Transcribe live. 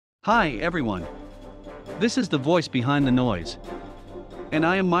Hi everyone. This is the voice behind the noise. And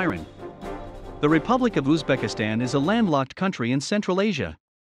I am Myron. The Republic of Uzbekistan is a landlocked country in Central Asia.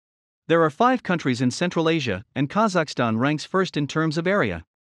 There are 5 countries in Central Asia, and Kazakhstan ranks first in terms of area.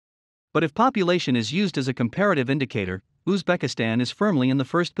 But if population is used as a comparative indicator, Uzbekistan is firmly in the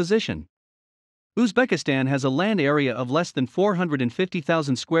first position. Uzbekistan has a land area of less than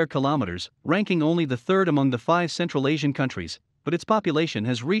 450,000 square kilometers, ranking only the third among the 5 Central Asian countries, but its population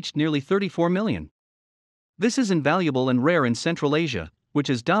has reached nearly 34 million. This is invaluable and rare in Central Asia,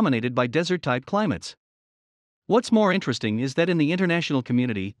 which is dominated by desert-type climates. What's more interesting is that in the international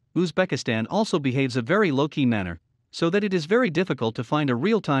community, Uzbekistan also behaves a very low-key manner, so that it is very difficult to find a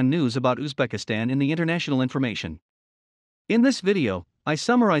real-time news about Uzbekistan in the international information. In this video, I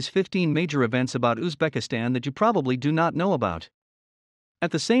summarize 15 major events about Uzbekistan that you probably do not know about.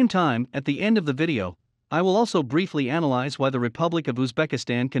 At the same time, at the end of the video, I will also briefly analyze why the Republic of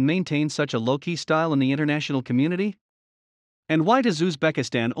Uzbekistan can maintain such a low-key style in the international community. And why does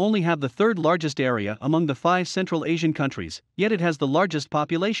Uzbekistan only have the third largest area among the 5 Central Asian countries, yet it has the largest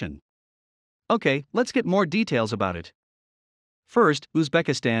population? Okay, let's get more details about it. First,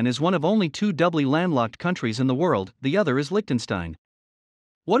 Uzbekistan is one of only 2 doubly landlocked countries in the world, the other is Liechtenstein.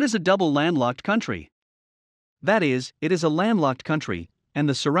 What is a double landlocked country? That is, it is a landlocked country, and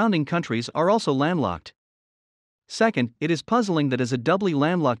the surrounding countries are also landlocked. Second, it is puzzling that as a doubly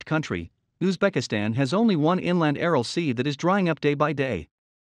landlocked country, Uzbekistan has only one inland Aral Sea that is drying up day by day.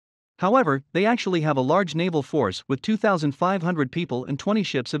 However, they actually have a large naval force with 2,500 people and 20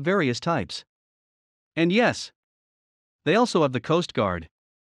 ships of various types. And yes, they also have the Coast Guard.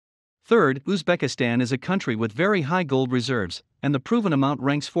 Third, Uzbekistan is a country with very high gold reserves, and the proven amount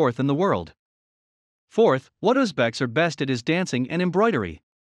ranks 4th in the world. Fourth, what Uzbeks are best at is dancing and embroidery.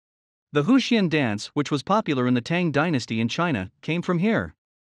 The Huxian dance, which was popular in the Tang dynasty in China, came from here.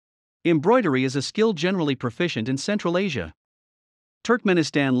 Embroidery is a skill generally proficient in Central Asia.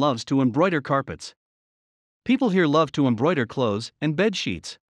 Turkmenistan loves to embroider carpets. People here love to embroider clothes and bed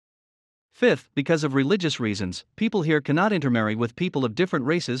sheets. Fifth, because of religious reasons, people here cannot intermarry with people of different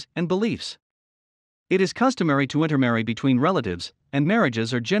races and beliefs. It is customary to intermarry between relatives, and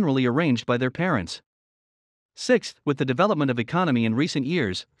marriages are generally arranged by their parents. Sixth, with the development of economy in recent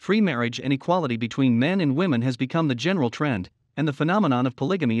years, free marriage and equality between men and women has become the general trend, and the phenomenon of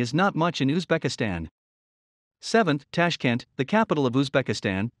polygamy is not much in Uzbekistan. Seventh, Tashkent, the capital of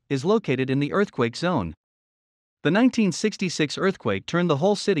Uzbekistan, is located in the earthquake zone. The 1966 earthquake turned the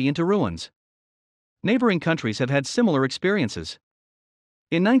whole city into ruins. Neighboring countries have had similar experiences.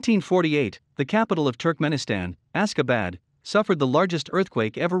 In 1948, the capital of Turkmenistan, Ashgabat, suffered the largest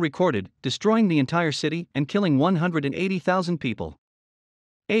earthquake ever recorded, destroying the entire city and killing 180,000 people.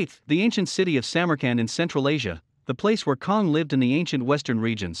 Eighth, the ancient city of Samarkand in Central Asia, the place where Kong lived in the ancient western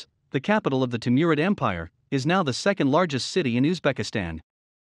regions, the capital of the Timurid Empire, is now the second largest city in Uzbekistan.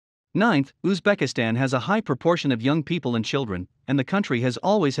 Ninth, Uzbekistan has a high proportion of young people and children, and the country has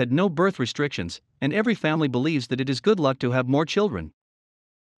always had no birth restrictions, and every family believes that it is good luck to have more children.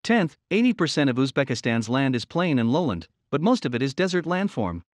 10th, 80% of Uzbekistan's land is plain and lowland, but most of it is desert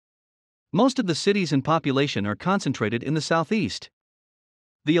landform. Most of the cities and population are concentrated in the southeast.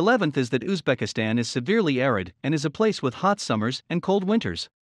 The 11th is that Uzbekistan is severely arid and is a place with hot summers and cold winters.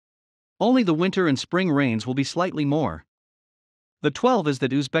 Only the winter and spring rains will be slightly more. The 12th is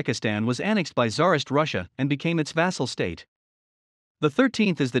that Uzbekistan was annexed by Tsarist Russia and became its vassal state. The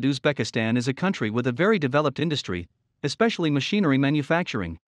 13th is that Uzbekistan is a country with a very developed industry, especially machinery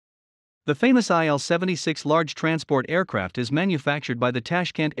manufacturing. The famous Il-76 large transport aircraft is manufactured by the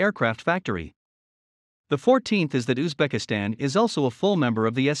Tashkent Aircraft Factory. The 14th is that Uzbekistan is also a full member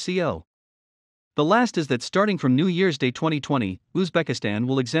of the SCO. The last is that starting from New Year's Day 2020, Uzbekistan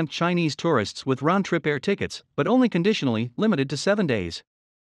will exempt Chinese tourists with round-trip air tickets, but only conditionally, limited to 7 days.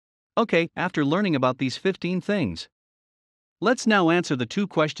 Okay, after learning about these 15 things, let's now answer the 2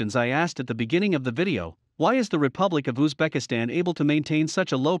 questions I asked at the beginning of the video. Why is the Republic of Uzbekistan able to maintain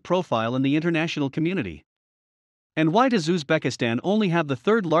such a low profile in the international community? And why does Uzbekistan only have the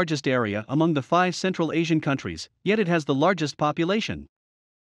third largest area among the 5 Central Asian countries, yet it has the largest population?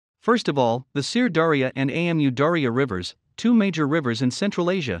 First of all, the Sir Darya and Amu Darya rivers, 2 major rivers in Central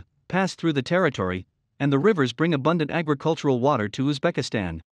Asia, pass through the territory, and the rivers bring abundant agricultural water to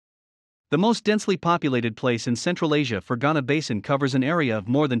Uzbekistan. The most densely populated place in Central Asia, Fergana Basin, covers an area of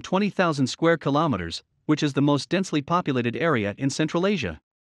more than 20,000 square kilometers, which is the most densely populated area in Central Asia.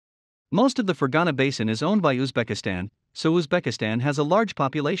 Most of the Fergana Basin is owned by Uzbekistan, so Uzbekistan has a large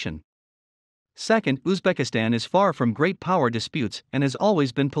population. Second, Uzbekistan is far from great power disputes and has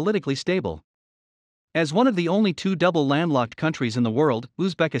always been politically stable. As one of the only two double landlocked countries in the world,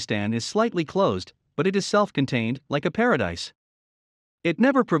 Uzbekistan is slightly closed, but it is self-contained, like a paradise. It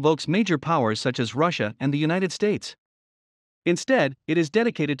never provokes major powers such as Russia and the United States. Instead, it is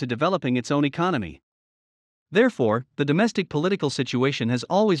dedicated to developing its own economy. Therefore, the domestic political situation has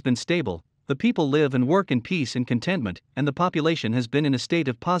always been stable, the people live and work in peace and contentment, and the population has been in a state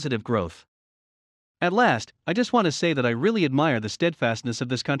of positive growth. At last, I just want to say that I really admire the steadfastness of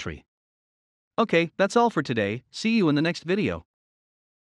this country. Okay, that's all for today, see you in the next video.